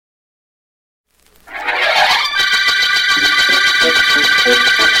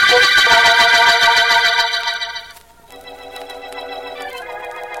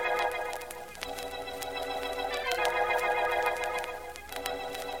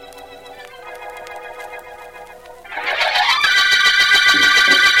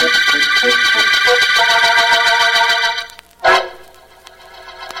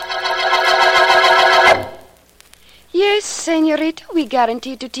we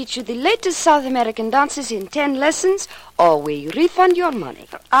guarantee to teach you the latest South American dances in 10 lessons, or we refund your money.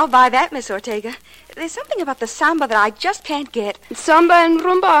 I'll buy that, Miss Ortega. There's something about the samba that I just can't get. Samba and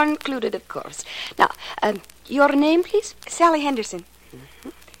rumba are included, of course. Now, your name, please? Sally Henderson. Mm-hmm.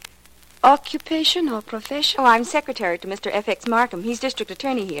 Occupation or profession? Oh, I'm secretary to Mr. F.X. Markham. He's district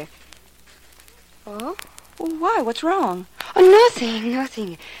attorney here. Oh? Well, why? What's wrong? Oh,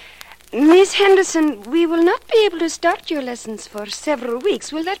 nothing. Miss Henderson, we will not be able to start your lessons for several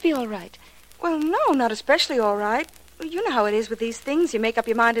weeks. Will that be all right? Well, no, not especially all right. Well, you know how it is with these things. You make up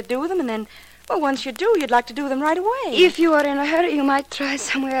your mind to do them, and then, well, once you do, you'd like to do them right away. If you are in a hurry, you might try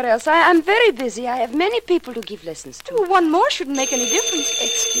somewhere else. I'm very busy. I have many people to give lessons to. Well, one more shouldn't make any difference.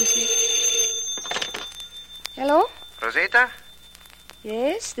 Excuse me. Hello? Rosita?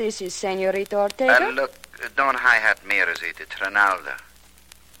 Yes, this is Senorita Ortega. Look, don't hi-hat me, Rosita. It's Ronaldo.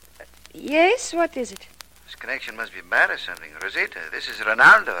 Yes, what is it? This connection must be bad or something. Rosita, this is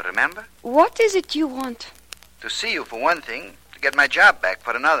Ronaldo, remember? What is it you want? To see you for one thing, to get my job back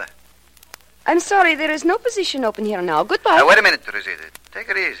for another. I'm sorry, there is no position open here now. Goodbye. Wait a minute, Rosita. Take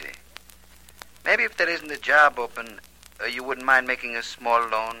it easy. Maybe if there isn't a job open, you wouldn't mind making a small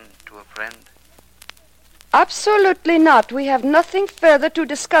loan to a friend? Absolutely not. We have nothing further to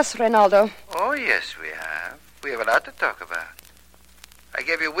discuss, Ronaldo. Oh, yes, we have. We have a lot to talk about. I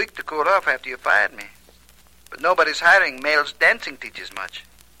gave you a week to cool off after you fired me. But nobody's hiring male dancing teachers much.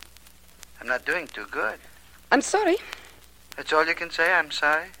 I'm not doing too good. I'm sorry. That's all you can say, I'm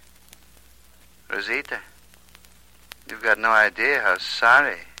sorry? Rosita, you've got no idea how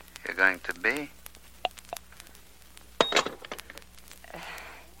sorry you're going to be.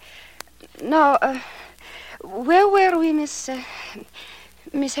 Now, where were we, Miss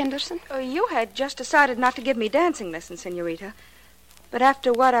Henderson? You had just decided not to give me dancing lessons, Senorita. But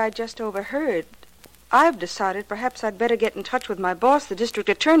after what I just overheard, I've decided perhaps I'd better get in touch with my boss, the district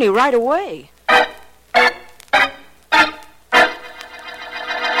attorney, right away.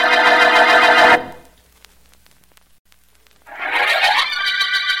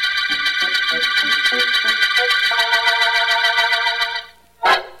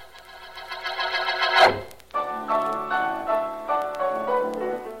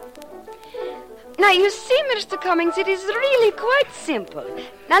 Now, you see, Mr. Cummings, it is really quite simple.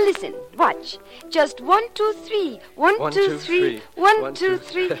 Now, listen, watch. Just 1, 2, 3. 1, 2, 3. 1, 2,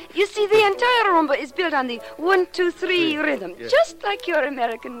 3. You see, the entire rumba is built on the 1, 2, 3 rhythm, just like your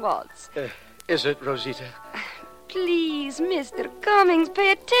American waltz. Is it, Rosita? Please, Mr. Cummings,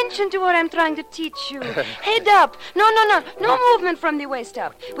 pay attention to what I'm trying to teach you. Head up. No movement from the waist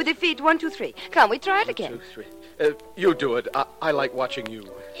up. With the feet, 1, 2, 3. Come, we try it again. 1, 2, 3. You do it. I like watching you.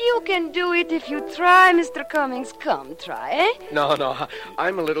 You can do it if you try, Mr. Cummings. Come, try, eh? No.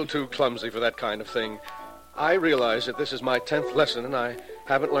 I'm a little too clumsy for that kind of thing. I realize that this is my 10th lesson and I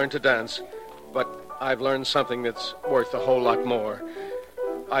haven't learned to dance. But I've learned something that's worth a whole lot more.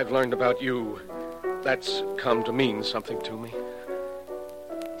 I've learned about you. That's come to mean something to me.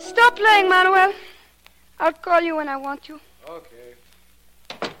 Stop playing, Manuel. I'll call you when I want you.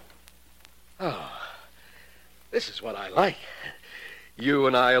 Okay. Oh, this is what I like. You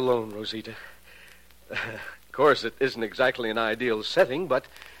and I alone, Rosita. Of course, it isn't exactly an ideal setting, but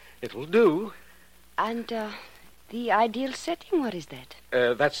it will do. And, the ideal setting, what is that?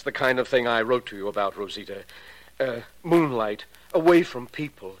 That's the kind of thing I wrote to you about, Rosita. Moonlight, away from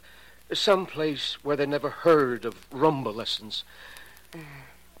people. Some place where they never heard of rumba lessons.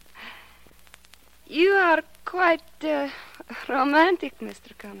 You are quite romantic,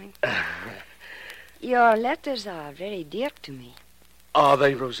 Mr. Cummings. Your letters are very dear to me. Are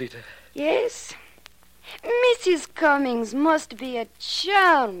they, Rosita? Yes. Mrs. Cummings must be a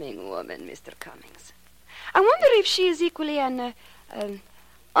charming woman, Mr. Cummings. I wonder if she is equally an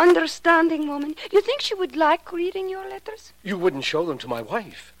understanding woman. You think she would like reading your letters? You wouldn't show them to my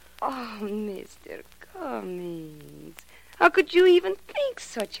wife. Oh, Mr. Cummings, how could you even think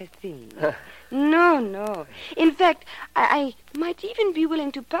such a thing? No. In fact, I might even be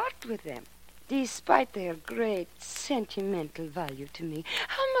willing to part with them, despite their great sentimental value to me.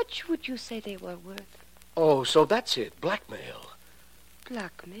 How much would you say they were worth? Oh, so that's it, blackmail.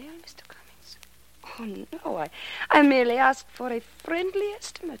 Blackmail, Mr. Cummings? Oh, no, I merely asked for a friendly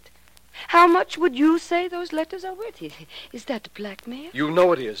estimate. How much would you say those letters are worth? Is that blackmail? You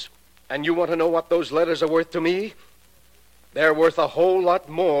know it is. And you want to know what those letters are worth to me? They're worth a whole lot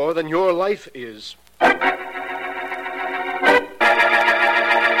more than your life is.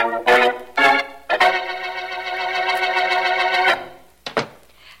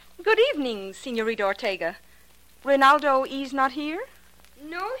 Good evening, Senorita Ortega. Ronaldo, he's not here?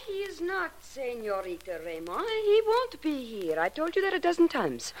 No, he is not, Senorita Raymond. He won't be here. I told you that a dozen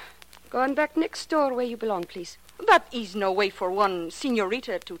times. Go on back next door where you belong, please. That is no way for one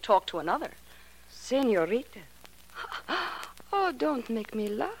senorita to talk to another. Senorita? Oh, don't make me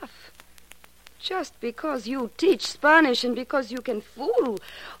laugh. Just because you teach Spanish and because you can fool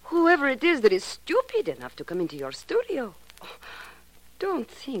whoever it is that is stupid enough to come into your studio. Don't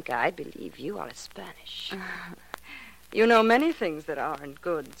think I believe you are Spanish. You know many things that aren't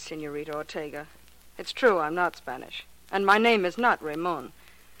good, Senorita Ortega. It's true, I'm not Spanish. And my name is not Ramon.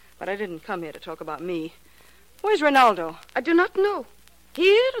 But I didn't come here to talk about me. Where's Ronaldo? I do not know.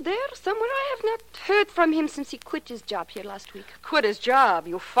 Here, there, somewhere. I have not heard from him since he quit his job here last week. Quit his job.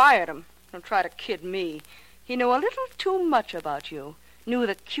 You fired him. Don't try to kid me. He knew a little too much about you. Knew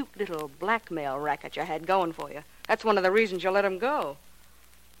the cute little blackmail racket you had going for you. That's one of the reasons you let him go.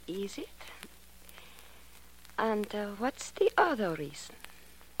 Is it? And what's the other reason?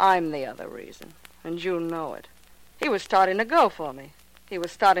 I'm the other reason, and you know it. He was starting to go for me. He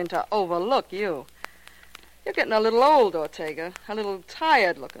was starting to overlook you. You're getting a little old, Ortega. A little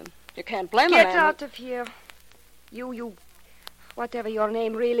tired looking. You can't blame a man. Get out of here. You, whatever your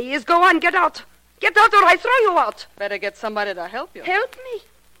name really is, go on, get out. Get out or I throw you out. Better get somebody to help you. Help me?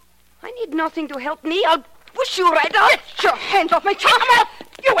 I need nothing to help me. I'll push you right out. Get your hands off me. Come out.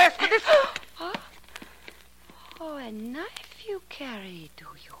 You asked for this. Huh? Oh, a knife you carry, do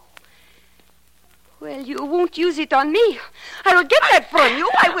you? Well, you won't use it on me. I will get that from you.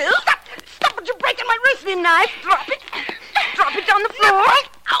 I will. Stop it. You're breaking my wrist. The knife. Drop it. Drop it on the floor.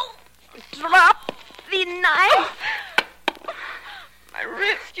 Ow. Drop the knife. My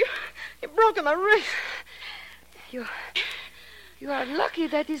wrist. You've broken my wrist. You are lucky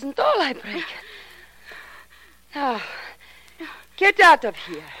that isn't all I break. Now, get out of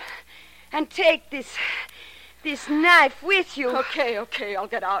here and take this knife with you. Okay, I'll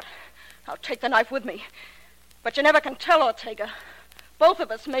get out. I'll take the knife with me. But you never can tell, Ortega. Both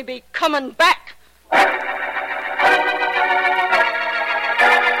of us may be coming back.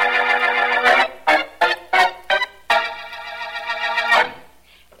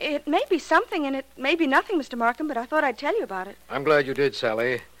 It may be something, and it may be nothing, Mr. Markham, but I thought I'd tell you about it. I'm glad you did,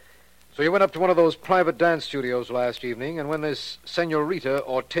 Sally. So you went up to one of those private dance studios last evening, and when this Senorita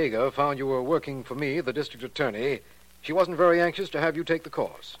Ortega found you were working for me, the district attorney, she wasn't very anxious to have you take the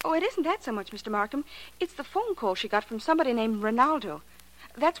course. Oh, it isn't that so much, Mr. Markham. It's the phone call she got from somebody named Ronaldo.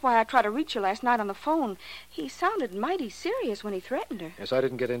 That's why I tried to reach you last night on the phone. He sounded mighty serious when he threatened her. Yes, I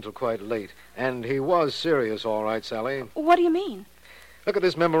didn't get in till quite late. And he was serious, all right, Sally. What do you mean? Look at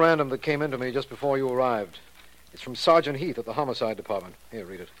this memorandum that came into me just before you arrived. It's from Sergeant Heath at the Homicide Department. Here,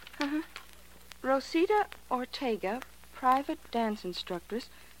 read it. Rosita Ortega, private dance instructress,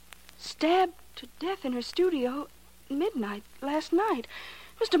 stabbed to death in her studio midnight last night.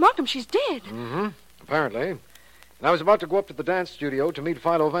 Mr. Markham, she's dead. Mm-hmm. Apparently. And I was about to go up to the dance studio to meet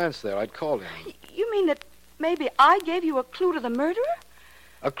Philo Vance there. I'd called him. You mean that maybe I gave you a clue to the murderer?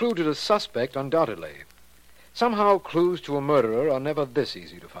 A clue to the suspect, undoubtedly. Somehow, clues to a murderer are never this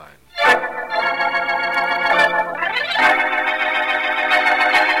easy to find.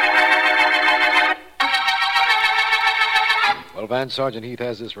 Well, Vance, Sergeant Heath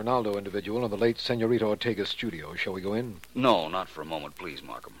has this Ronaldo individual in the late Senorita Ortega's studio. Shall we go in? No, not for a moment, please,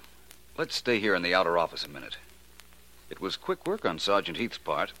 Markham. Let's stay here in the outer office a minute. It was quick work on Sergeant Heath's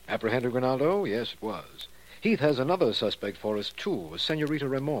part. Apprehended Ronaldo? Yes, it was. Heath has another suspect for us, too, a Senorita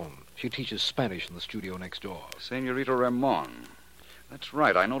Ramon. She teaches Spanish in the studio next door. Senorita Ramon. That's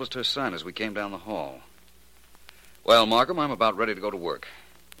right. I noticed her sign as we came down the hall. Well, Markham, I'm about ready to go to work.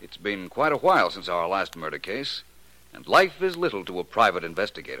 It's been quite a while since our last murder case, and life is little to a private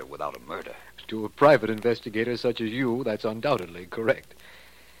investigator without a murder. To a private investigator such as you, that's undoubtedly correct.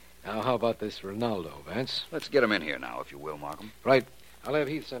 Now, how about this Ronaldo, Vance? Let's get him in here now, if you will, Markham. Right. I'll have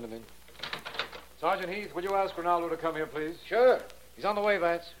Heath send him in. Sergeant Heath, would you ask Ronaldo to come here, please? Sure. He's on the way,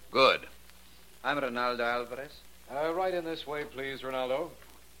 Vance. Good. I'm Ronaldo Alvarez. Right in this way, please, Ronaldo.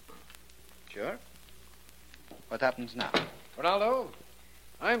 Sure. What happens now? Ronaldo,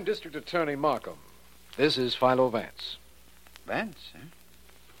 I'm District Attorney Markham. This is Philo Vance. Vance, huh?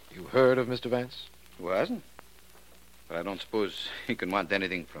 You heard of Mr. Vance? Who hasn't? But I don't suppose he can want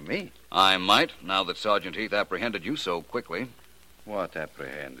anything from me. I might, now that Sergeant Heath apprehended you so quickly. What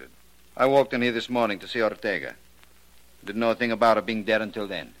apprehended? I walked in here this morning to see Ortega. Didn't know a thing about her being dead until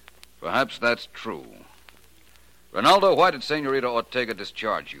then. Perhaps that's true. Ronaldo, why did Senorita Ortega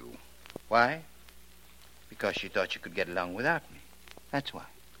discharge you? Why? Because she thought she could get along without me. That's why.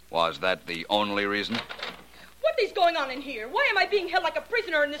 Was that the only reason? What is going on in here? Why am I being held like a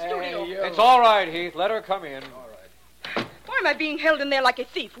prisoner in the studio? It's all right, Heath. Let her come in. All right. Why am I being held in there like a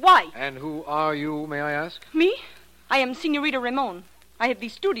thief? Why? And who are you, may I ask? Me? I am Senorita Ramon. I have the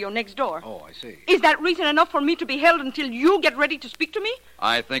studio next door. Oh, I see. Is that reason enough for me to be held until you get ready to speak to me?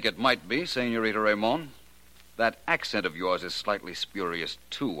 I think it might be, Senorita Ramon. That accent of yours is slightly spurious,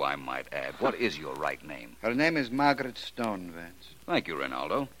 too, I might add. What is your right name? Her name is Margaret Stone, Vance. Thank you,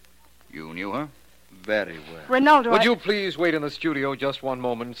 Rinaldo. You knew her? Very well. Rinaldo, Would you please wait in the studio just one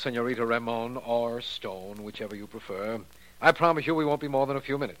moment, Senorita Ramon, or Stone, whichever you prefer. I promise you we won't be more than a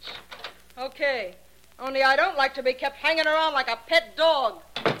few minutes. Okay. Only I don't like to be kept hanging around like a pet dog.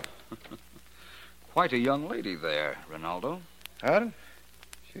 Quite a young lady there, Rinaldo. Her?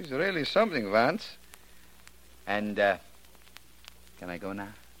 She's really something, Vance. And, can I go now?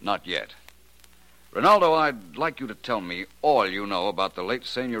 Not yet. Rinaldo, I'd like you to tell me all you know about the late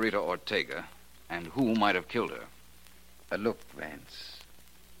Senorita Ortega and who might have killed her. Look, Vance,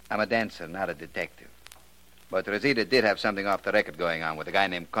 I'm a dancer, not a detective. But Rosita did have something off the record going on with a guy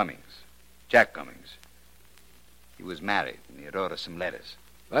named Cummings. Jack Cummings. He was married, and he wrote us some letters.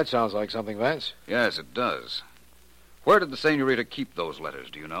 That sounds like something, Vance. Yes, it does. Where did the Senorita keep those letters,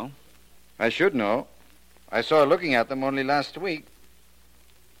 do you know? I should know. I saw her looking at them only last week.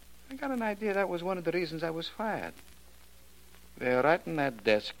 I got an idea that was one of the reasons I was fired. They're right in that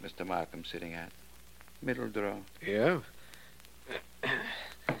desk Mr. Markham's sitting at. Middle drawer. Yeah? It's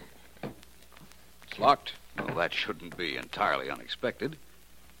locked. Well, that shouldn't be entirely unexpected.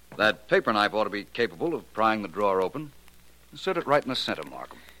 That paper knife ought to be capable of prying the drawer open. Insert it right in the center,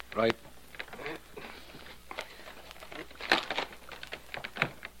 Markham. Right.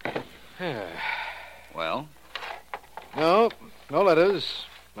 Well? No letters.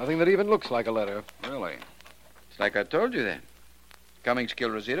 Nothing that even looks like a letter. Really? It's like I told you then. Cummings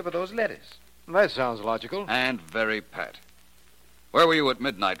killed Rosita for those letters. That sounds logical. And very pat. Where were you at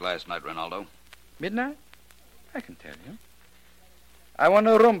midnight last night, Rinaldo? Midnight? I can tell you. I won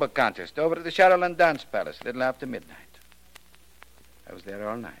a Rumba contest over at the Shadowland Dance Palace a little after midnight. I was there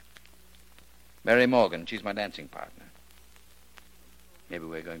all night. Mary Morgan, she's my dancing partner. Maybe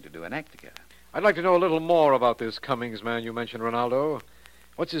we're going to do an act together. I'd like to know a little more about this Cummings man you mentioned, Rinaldo.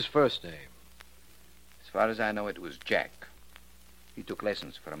 What's his first name? As far as I know, it was Jack. He took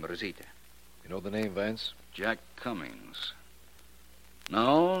lessons from Rosita. You know the name, Vance? Jack Cummings.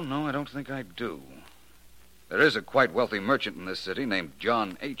 No, I don't think I do. There is a quite wealthy merchant in this city named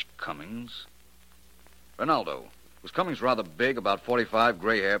John H. Cummings. Rinaldo, was Cummings rather big, about 45,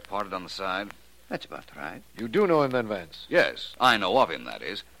 gray hair parted on the side? That's about right. You do know him then, Vance? Yes, I know of him, that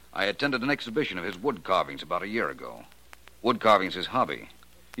is. I attended an exhibition of his wood carvings about a year ago. Wood carving's his hobby.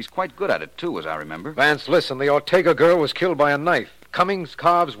 He's quite good at it, too, as I remember. Vance, listen. The Ortega girl was killed by a knife. Cummings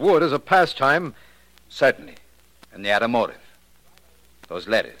carves wood as a pastime. Certainly. And they had a motive. Those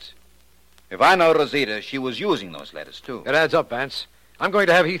letters. If I know Rosita, she was using those letters, too. It adds up, Vance. I'm going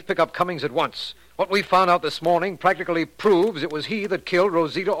to have Heath pick up Cummings at once. What we found out this morning practically proves it was he that killed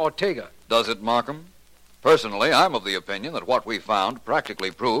Rosita Ortega. Does it, Markham? Personally, I'm of the opinion that what we found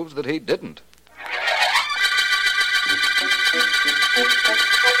practically proves that he didn't.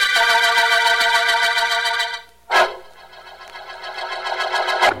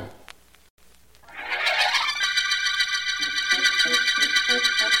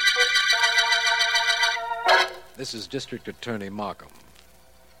 This is District Attorney Markham.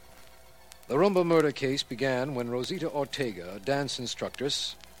 The Rumba murder case began when Rosita Ortega, a dance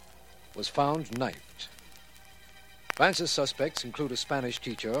instructress, was found knifed. Vance's suspects include a Spanish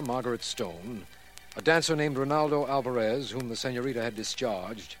teacher, Margaret Stone, a dancer named Rinaldo Alvarez, whom the senorita had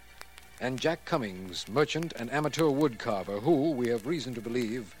discharged, and Jack Cummings, merchant and amateur woodcarver, who, we have reason to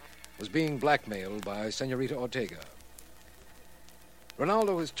believe, was being blackmailed by Senorita Ortega.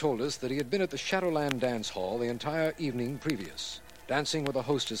 Rinaldo has told us that he had been at the Shadowland Dance Hall the entire evening previous, dancing with a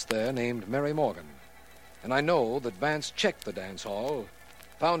hostess there named Mary Morgan. And I know that Vance checked the dance hall,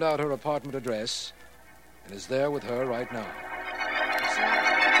 found out her apartment address, and is there with her right now.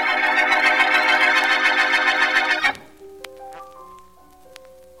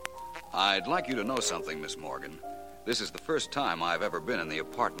 I'd like you to know something, Miss Morgan. This is the first time I've ever been in the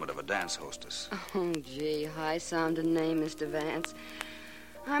apartment of a dance hostess. Oh, gee, high-sounding name, Mr. Vance.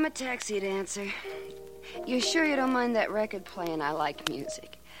 I'm a taxi dancer. You sure you don't mind that record playing? I like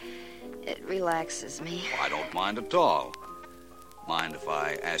music. It relaxes me. I don't mind at all. Mind if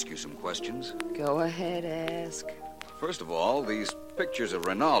I ask you some questions? Go ahead, ask. First of all, these pictures of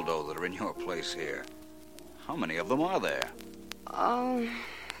Rinaldo that are in your place here. How many of them are there? Oh,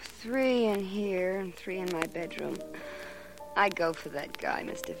 3 in here and 3 in my bedroom. I go for that guy,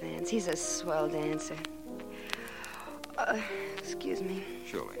 Mr. Vance. He's a swell dancer. Excuse me.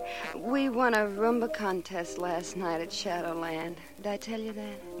 Surely. We won a Roomba contest last night at Shadowland. Did I tell you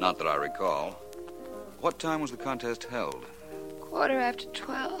that? Not that I recall. What time was the contest held?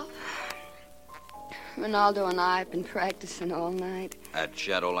 12:15. Ronaldo and I have been practicing all night. At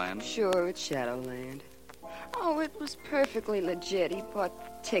Shadowland? Sure, at Shadowland. Oh, it was perfectly legit. He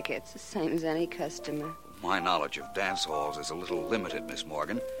bought tickets, the same as any customer. My knowledge of dance halls is a little limited, Miss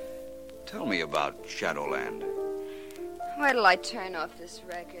Morgan. Tell me about Shadowland. Where till I turn off this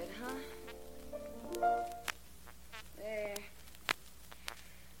record, huh? There.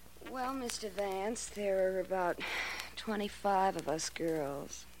 Well, Mr. Vance, there are about 25 of us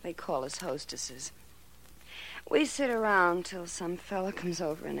girls. They call us hostesses. We sit around till some fella comes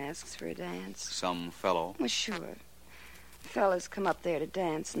over and asks for a dance. Some fellow? Well, sure. Fellas come up there to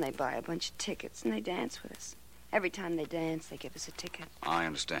dance, and they buy a bunch of tickets, and they dance with us. Every time they dance, they give us a ticket. I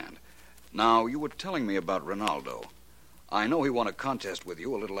understand. Now, you were telling me about Ronaldo. I know he won a contest with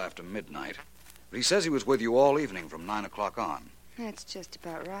you a little after midnight, but he says he was with you all evening from 9 o'clock on. That's just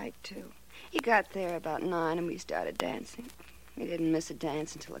about right, too. He got there about 9, and we started dancing. We didn't miss a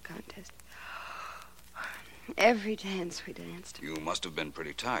dance until the contest. Every dance we danced. You must have been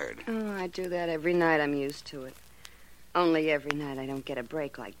pretty tired. Oh, I do that every night. I'm used to it. Only every night I don't get a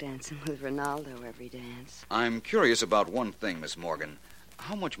break like dancing with Ronaldo every dance. I'm curious about one thing, Miss Morgan.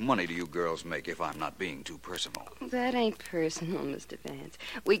 How much money do you girls make, if I'm not being too personal? That ain't personal, Mr. Vance.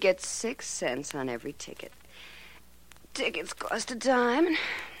 We get 6 cents on every ticket. Tickets cost a dime, and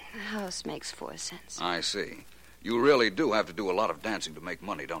the house makes 4 cents. I see. You really do have to do a lot of dancing to make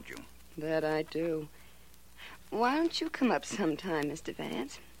money, don't you? That I do. Why don't you come up sometime, Mr.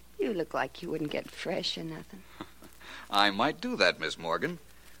 Vance? You look like you wouldn't get fresh or nothing. I might do that, Miss Morgan.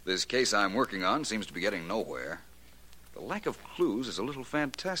 This case I'm working on seems to be getting nowhere. The lack of clues is a little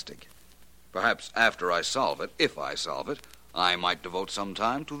fantastic. Perhaps after I solve it, if I solve it, I might devote some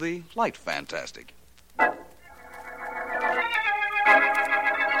time to the light fantastic.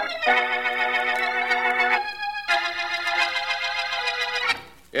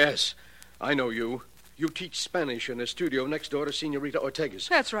 Yes, I know you. You teach Spanish in a studio next door to Senorita Ortega's.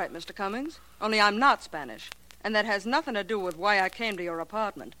 That's right, Mr. Cummings. Only I'm not Spanish. And that has nothing to do with why I came to your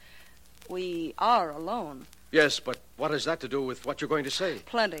apartment. We are alone. Yes, but what has that to do with what you're going to say?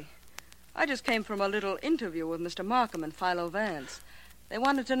 Plenty. I just came from a little interview with Mr. Markham and Philo Vance. They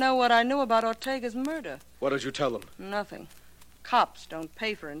wanted to know what I knew about Ortega's murder. What did you tell them? Nothing. Cops don't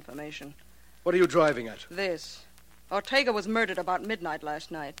pay for information. What are you driving at? This. Ortega was murdered about midnight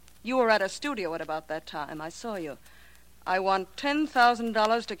last night. You were at a studio at about that time. I saw you. I want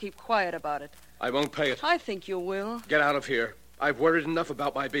 $10,000 to keep quiet about it. I won't pay it. I think you will. Get out of here. I've worried enough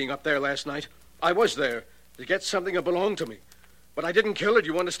about my being up there last night. I was there to get something that belonged to me. But I didn't kill her, do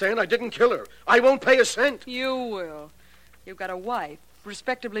you understand? I didn't kill her. I won't pay a cent. You will. You've got a wife,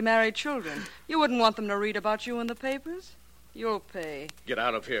 respectably married children. You wouldn't want them to read about you in the papers? You'll pay. Get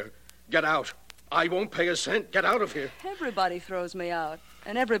out of here. Get out. I won't pay a cent. Get out of here. Everybody throws me out,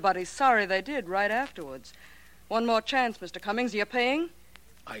 and everybody's sorry they did right afterwards. One more chance, Mr. Cummings. Are you paying?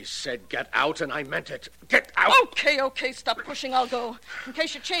 I said get out, and I meant it. Get out! Okay, stop pushing. I'll go. In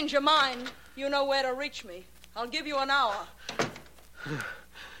case you change your mind, you know where to reach me. I'll give you an hour.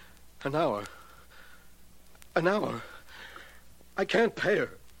 An hour? An hour? I can't pay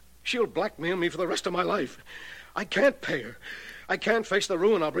her. She'll blackmail me for the rest of my life. I can't pay her. I can't face the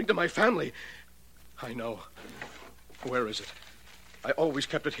ruin I'll bring to my family. I know. Where is it? I always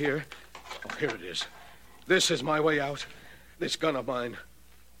kept it here. Oh, here it is. This is my way out. This gun of mine.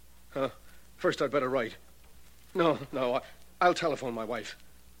 First I'd better write. No, I'll telephone my wife.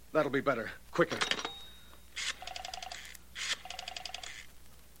 That'll be better. Quicker.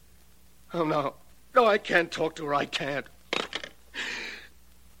 Oh, no. No, I can't talk to her. I can't.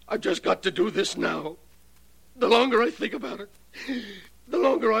 I've just got to do this now. The longer I think about it, the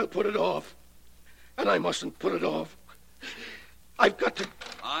longer I'll put it off. And I mustn't put it off. I've got to...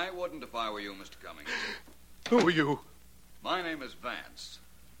 I wouldn't if I were you, Mr. Cummings. Who are you? My name is Vance.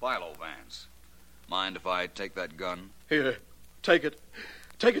 Philo Vance. Mind if I take that gun? Here, take it.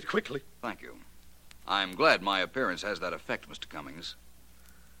 Take it quickly. Thank you. I'm glad my appearance has that effect, Mr. Cummings.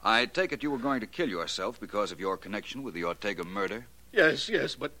 I take it you were going to kill yourself because of your connection with the Ortega murder?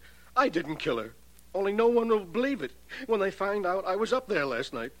 Yes, but I didn't kill her. Only no one will believe it when they find out I was up there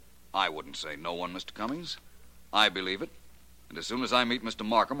last night. I wouldn't say no one, Mr. Cummings. I believe it. And as soon as I meet Mr.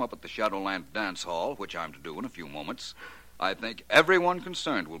 Markham up at the Shadowland Dance Hall, which I'm to do in a few moments, I think everyone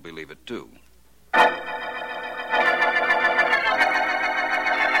concerned will believe it, too.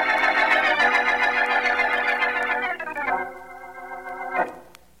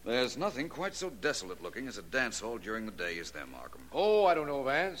 There's nothing quite so desolate looking as a dance hall during the day, is there, Markham? Oh, I don't know,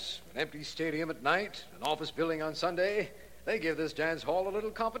 Vance. An empty stadium at night, an office building on Sunday. They give this dance hall a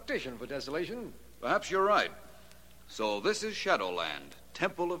little competition for desolation. Perhaps you're right. So this is Shadowland,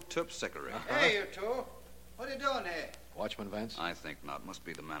 Temple of Terpsichore. Hey, you two. What are you doing here? Watchman, Vance? I think not. Must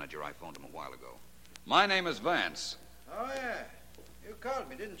be the manager. I phoned him a while ago. My name is Vance. Oh, yeah. You called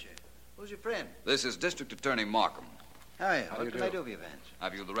me, didn't you? Who's your friend? This is District Attorney Markham. How are you? How do What you can I do? do for you, Vance?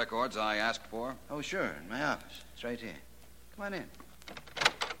 Have you the records I asked for? Oh, sure. In my office. It's right here. Come on in.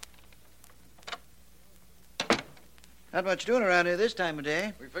 Not much doing around here this time of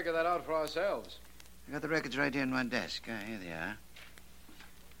day. We figured that out for ourselves. I got the records right here on my desk. Here they are.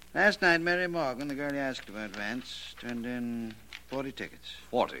 Last night, Mary Morgan, the girl you asked about, Vance, turned in 40 tickets.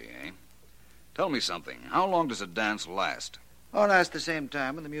 40, eh? Tell me something. How long does a dance last? All last the same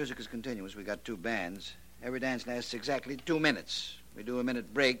time, and the music is continuous. We got 2 bands. Every dance lasts exactly 2 minutes. We do a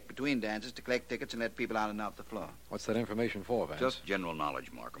minute break between dances to collect tickets and let people on and off the floor. What's that information for, Vance? Just general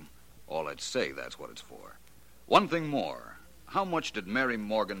knowledge, Markham. All I'd say, that's what it's for. One thing more. How much did Mary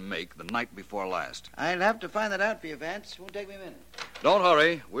Morgan make the night before last? I'll have to find that out for you, Vance. Won't take me a minute. Don't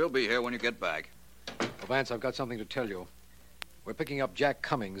hurry. We'll be here when you get back. Well, Vance, I've got something to tell you. We're picking up Jack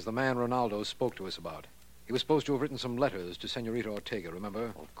Cummings, the man Ronaldo spoke to us about. He was supposed to have written some letters to Senorita Ortega,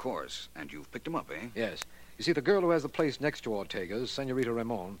 remember? Of course. And you've picked him up, eh? Yes. You see, the girl who has the place next to Ortega's, Senorita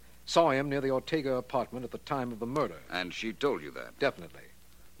Ramon, saw him near the Ortega apartment at the time of the murder. And she told you that. Definitely.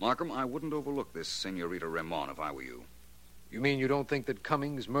 Markham, I wouldn't overlook this Senorita Ramon if I were you. You mean you don't think that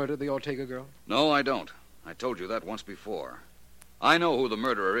Cummings murdered the Ortega girl? No, I don't. I told you that once before. I know who the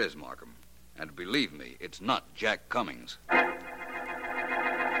murderer is, Markham. And believe me, it's not Jack Cummings.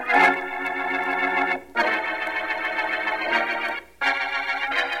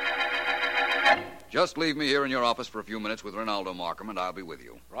 Just leave me here in your office for a few minutes with Ronaldo, Markham, and I'll be with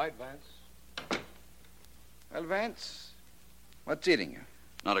you. Right, Vance. Well, Vance, what's eating you?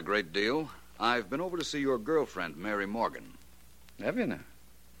 Not a great deal. I've been over to see your girlfriend, Mary Morgan. Have you now?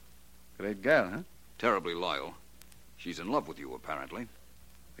 Great girl, huh? Terribly loyal. She's in love with you, apparently.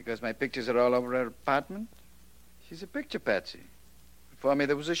 Because my pictures are all over her apartment? She's a picture patsy. Before me,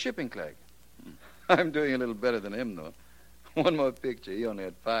 there was a shipping clerk. I'm doing a little better than him, though. One more picture. He only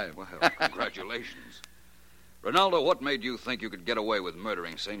had 5. Well, congratulations. Ronaldo, what made you think you could get away with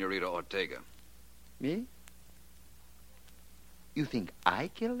murdering Senorita Ortega? Me? You think I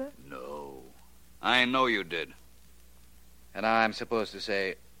killed her? No. I know you did. And I'm supposed to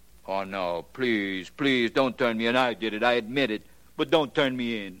say, oh, no, please, don't turn me in. I did it. I admit it. But don't turn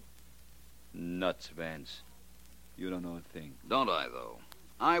me in. Nuts, Vance. You don't know a thing. Don't I, though?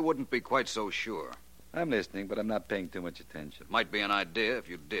 I wouldn't be quite so sure. I'm listening, but I'm not paying too much attention. Might be an idea if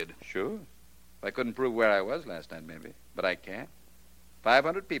you did. Sure. If I couldn't prove where I was last night, maybe. But I can't.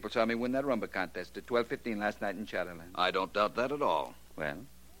 500 people saw me win that rumba contest at 12:15 last night in Shadowland. I don't doubt that at all. Well?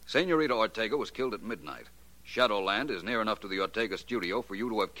 Senorita Ortega was killed at midnight. Shadowland is near enough to the Ortega studio for you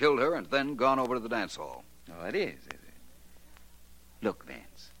to have killed her and then gone over to the dance hall. Oh, it is it? Look,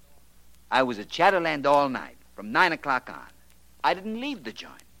 Vance. I was at Shadowland all night, from 9 o'clock on. I didn't leave the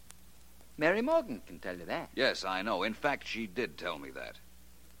joint. Mary Morgan can tell you that. Yes, I know. In fact, she did tell me that.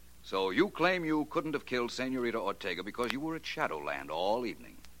 So you claim you couldn't have killed Senorita Ortega because you were at Shadowland all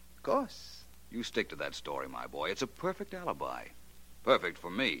evening. Of course. You stick to that story, my boy. It's a perfect alibi. Perfect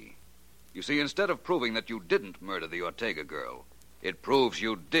for me. You see, instead of proving that you didn't murder the Ortega girl, it proves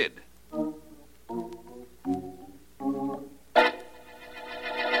you did.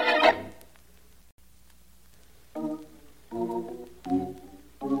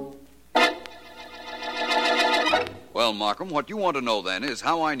 Well, Markham, what you want to know then is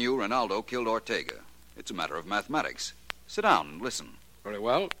how I knew Ronaldo killed Ortega. It's a matter of mathematics. Sit down and listen. Very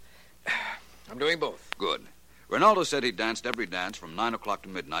well. I'm doing both. Good. Ronaldo said he danced every dance from 9 o'clock to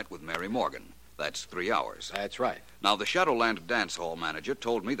midnight with Mary Morgan. That's 3 hours. That's right. Now, the Shadowland dance hall manager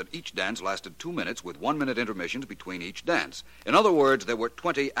told me that each dance lasted 2 minutes with 1-minute intermissions between each dance. In other words, there were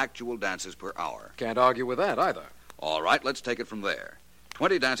 20 actual dances per hour. Can't argue with that either. All right, let's take it from there.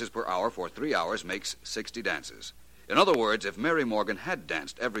 20 dances per hour for 3 hours makes 60 dances. In other words, if Mary Morgan had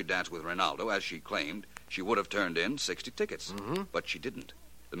danced every dance with Ronaldo, as she claimed, she would have turned in 60 tickets. Mm-hmm. But she didn't.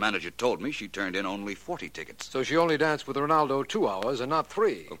 The manager told me she turned in only 40 tickets. So she only danced with Ronaldo 2 hours and not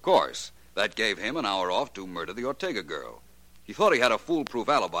 3. Of course. That gave him an hour off to murder the Ortega girl. He thought he had a foolproof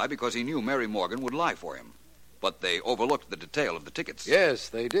alibi because he knew Mary Morgan would lie for him. But they overlooked the detail of the tickets. Yes,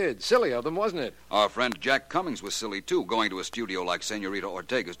 they did. Silly of them, wasn't it? Our friend Jack Cummings was silly, too, going to a studio like Senorita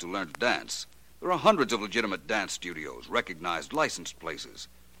Ortega's to learn to dance. There are hundreds of legitimate dance studios, recognized licensed places.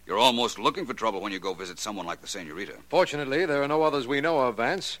 You're almost looking for trouble when you go visit someone like the senorita. Fortunately, there are no others we know of,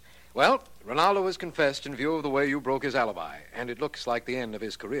 Vance. Well, Ronaldo has confessed in view of the way you broke his alibi, and it looks like the end of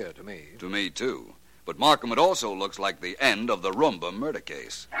his career to me. To me, too. But, Markham, it also looks like the end of the Rumba murder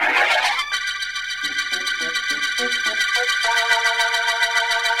case.